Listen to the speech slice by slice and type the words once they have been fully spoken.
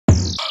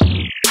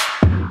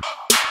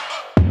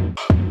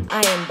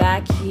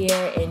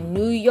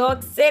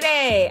York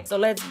City. So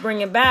let's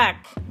bring it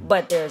back.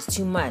 But there's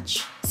too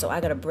much, so I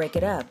gotta break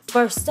it up.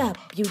 First up,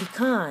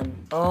 BeautyCon.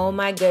 Oh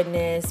my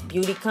goodness,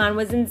 BeautyCon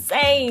was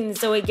insane,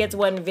 so it gets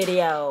one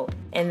video.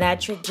 And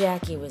that trick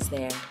Jackie was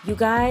there. You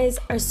guys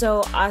are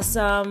so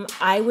awesome.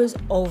 I was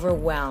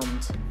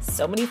overwhelmed.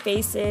 So many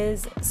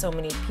faces, so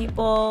many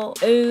people.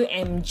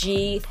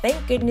 OMG,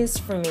 thank goodness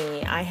for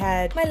me. I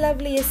had my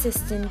lovely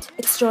assistant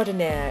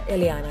extraordinaire,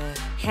 Iliana,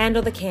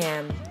 handle the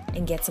cam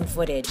and get some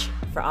footage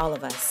for all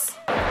of us.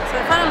 So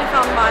I finally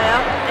found Maya,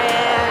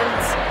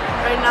 and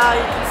right now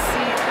you can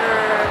see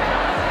her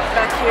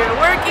back here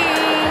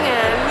working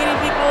and meeting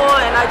people,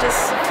 and I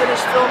just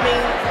finished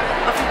filming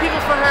a few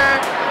people for her,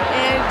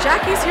 and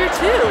Jackie's here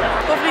too.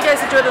 Hopefully you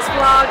guys enjoy this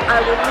vlog.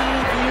 I will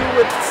leave you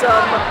with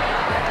some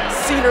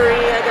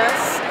scenery, I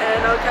guess,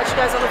 and I'll catch you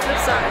guys on the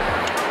flip side.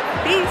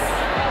 Peace!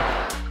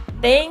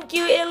 Thank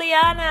you,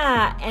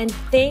 Iliana, and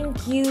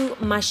thank you,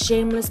 my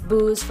Shameless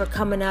boos, for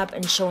coming up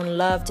and showing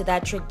love to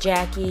that trick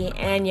Jackie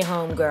and your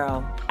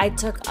homegirl. I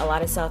took a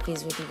lot of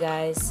selfies with you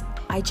guys.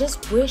 I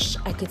just wish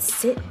I could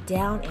sit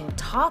down and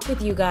talk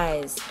with you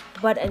guys.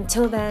 But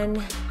until then,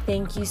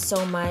 thank you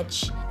so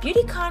much.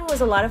 BeautyCon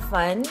was a lot of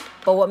fun,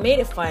 but what made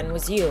it fun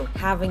was you.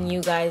 Having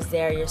you guys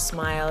there, your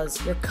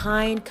smiles, your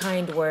kind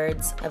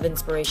words of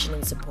inspiration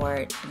and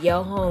support.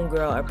 Yo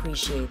homegirl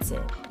appreciates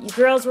it. You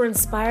girls were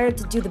inspired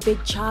to do the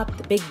big chop,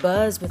 the big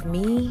buzz with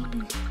me.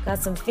 Got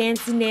some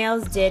fancy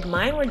nails did.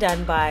 Mine were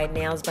done by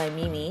Nails by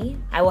Mimi.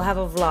 I will have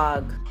a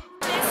vlog.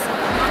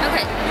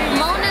 Okay,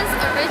 Mona's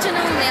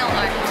original nail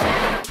art.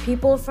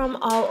 People from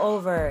all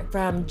over,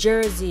 from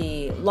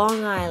Jersey,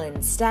 Long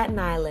Island, Staten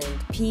Island,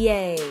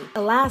 PA,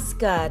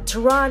 Alaska,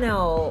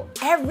 Toronto,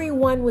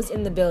 everyone was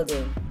in the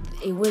building.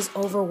 It was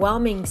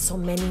overwhelming, so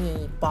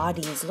many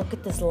bodies. Look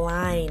at this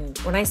line.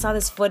 When I saw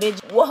this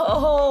footage,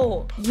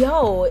 whoa,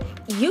 yo,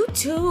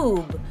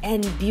 YouTube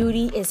and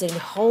beauty is a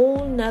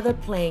whole nother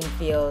playing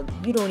field.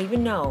 You don't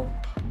even know.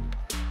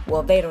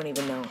 Well, they don't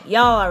even know.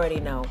 Y'all already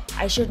know.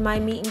 I shared my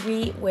meet and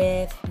greet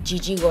with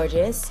Gigi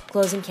Gorgeous,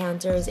 Close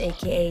Encounters,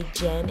 aka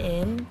Jen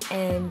M,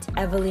 and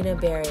Evelina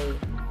Berry.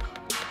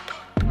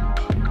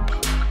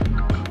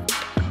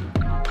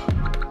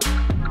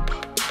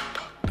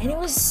 And it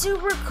was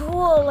super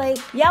cool. Like,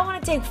 y'all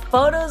want to take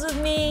photos with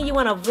me, you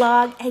want to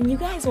vlog, and you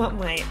guys want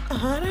my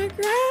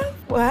autograph?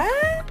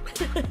 What?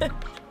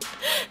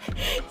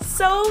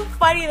 So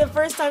funny the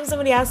first time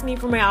somebody asked me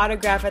for my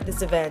autograph at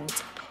this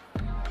event.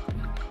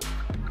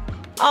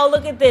 Oh,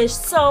 look at this,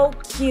 so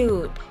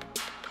cute.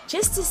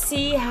 Just to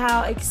see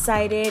how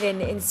excited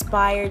and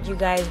inspired you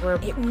guys were,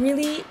 it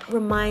really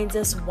reminds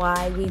us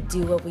why we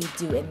do what we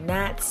do, and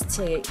that's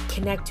to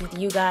connect with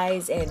you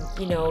guys and,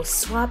 you know,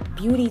 swap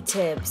beauty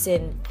tips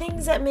and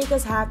things that make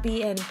us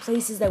happy and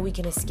places that we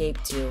can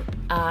escape to.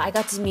 I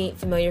got to meet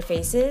familiar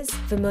faces,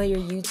 familiar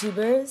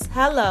YouTubers.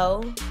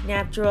 Hello,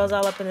 Naturals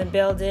all up in the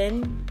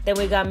building. Then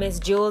we got Miss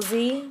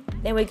Julesy.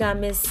 Then we got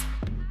Miss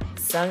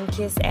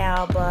Sunkissed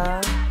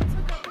Alba.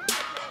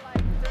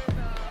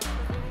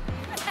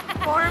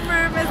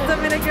 Former Miss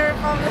Dominican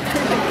Republic.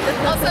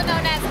 Also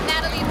known as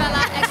Natalie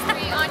Bella X3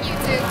 on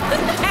YouTube.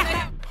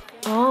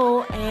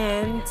 Oh,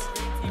 and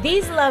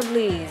these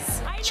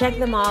lovelies. Check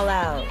them all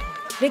out.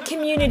 The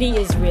community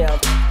is real.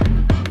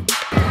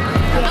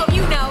 Oh,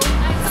 you know,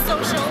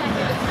 social.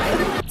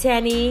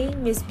 Tenny,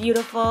 Miss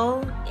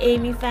Beautiful,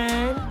 Amy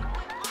Fan,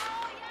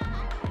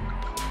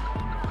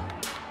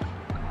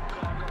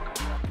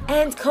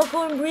 and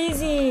Coco and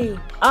Breezy.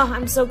 Oh,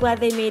 I'm so glad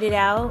they made it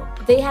out.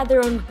 They had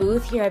their own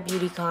booth here at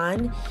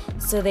BeautyCon,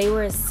 so they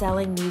were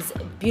selling these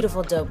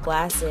beautiful dope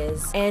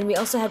glasses. And we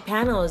also had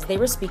panels. They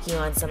were speaking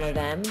on some of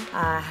them.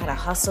 Had a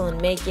hustle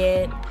and make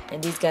it,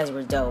 and these guys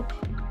were dope.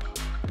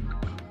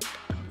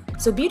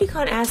 So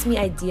BeautyCon asked me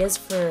ideas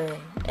for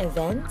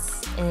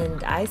events,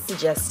 and I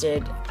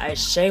suggested a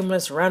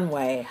shameless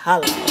runway.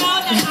 Holla. Who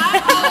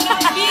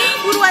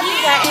do I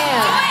think I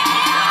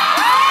am?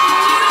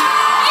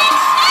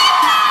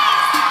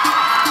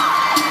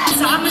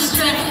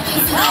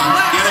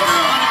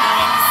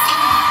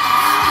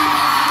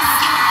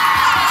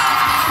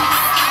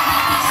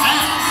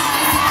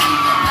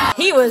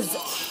 He was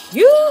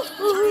cute.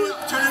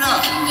 Turn it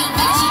up.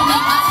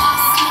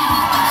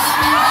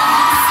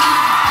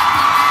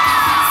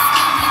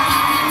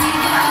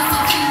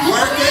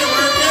 Work it.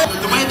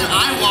 The way that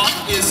I walk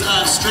is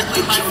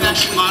strictly high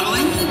fashion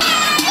modeling.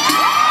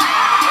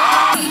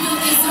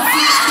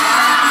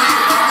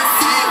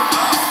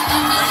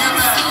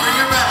 Bring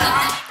it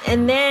back.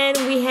 And then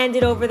we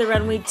handed over the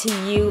runway to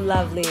you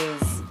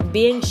lovelies.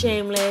 Being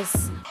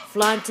shameless,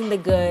 flaunting the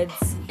goods,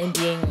 and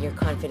being your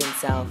confident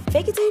self.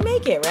 Fake it till you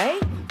make it,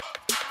 right?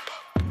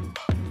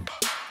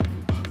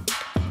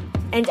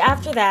 And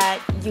after that,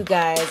 you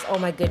guys, oh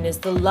my goodness,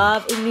 the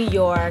love in New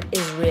York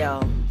is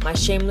real. My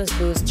Shameless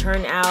boos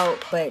turned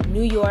out, but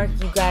New York,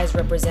 you guys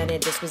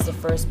represented. This was the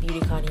first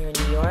BeautyCon here in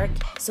New York.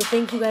 So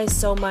thank you guys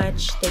so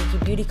much. Thank you,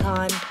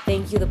 BeautyCon.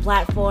 Thank you, The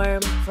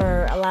Platform,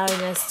 for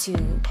allowing us to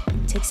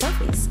take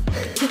selfies.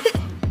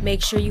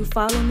 Make sure you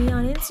follow me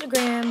on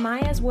Instagram,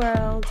 Maya's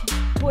World,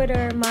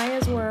 Twitter,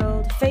 Maya's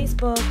World,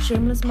 Facebook,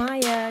 Shameless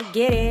Maya,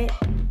 get it?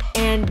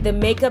 And the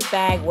makeup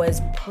bag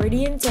was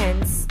pretty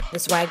intense. The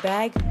swag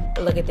bag,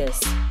 look at this.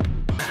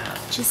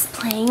 Just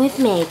playing with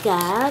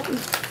makeup.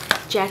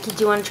 Jackie,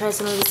 do you want to try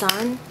some of this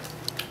on?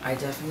 I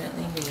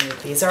definitely do.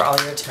 These are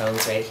all your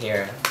tones right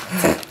here.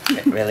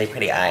 Really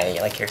pretty eye,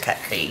 like your cut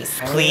crease.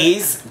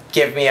 Please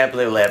give me a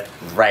blue lip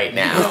right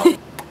now.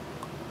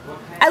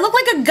 I look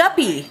like a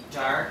guppy.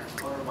 Dark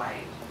or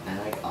white? I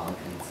like all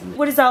kinds of.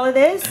 What is all of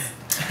this?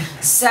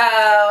 So,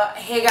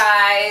 hey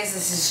guys,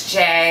 this is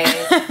Jay.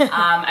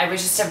 I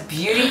was just at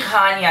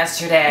BeautyCon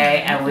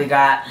yesterday and we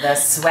got the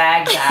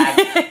swag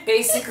bag.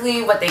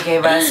 Basically what they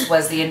gave us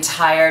was the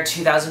entire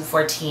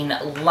 2014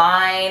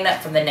 line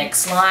from the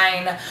NYX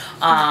line.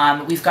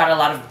 We've got a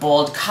lot of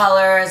bold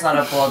colors, a lot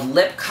of bold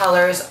lip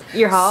colors.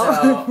 Your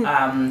haul?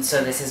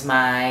 So this is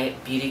my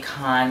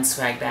BeautyCon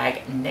swag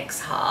bag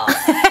NYX haul.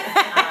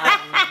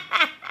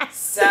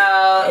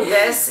 So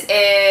this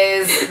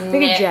is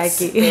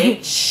NYX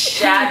Big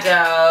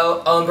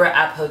Shadow Ombre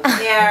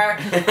Appliqué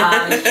in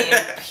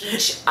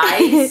Peach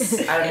Ice.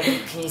 I don't know,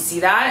 can you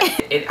see that?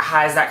 It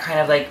has that kind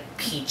of like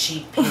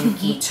peachy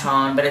pinky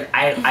tone, but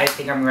I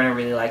think I'm gonna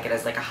really like it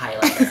as like a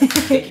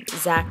highlighter.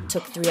 Zach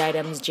took 3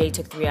 items, Jay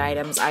took 3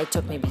 items, I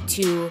took maybe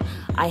 2.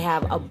 I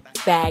have a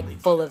bag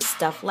full of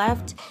stuff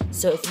left.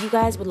 So if you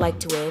guys would like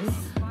to win,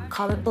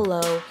 comment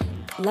below.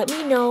 Let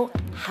me know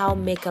how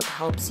makeup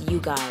helps you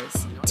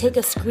guys. Take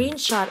a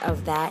screenshot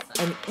of that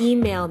and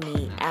email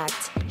me at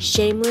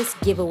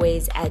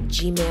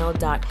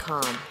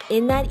shamelessgiveaways@gmail.com.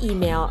 In that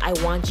email, I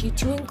want you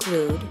to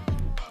include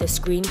the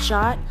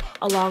screenshot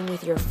along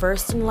with your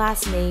first and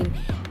last name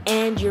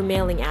and your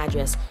mailing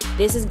address.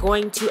 This is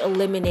going to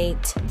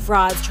eliminate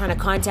frauds trying to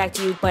contact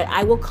you, but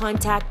I will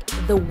contact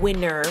the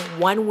winner.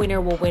 One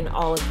winner will win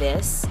all of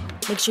this.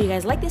 Make sure you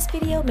guys like this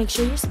video, make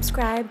sure you're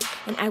subscribed,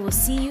 and I will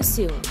see you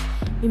soon.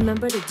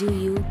 Remember to do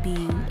you, be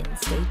you, and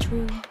stay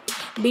true.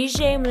 Be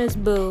shameless,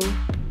 boo.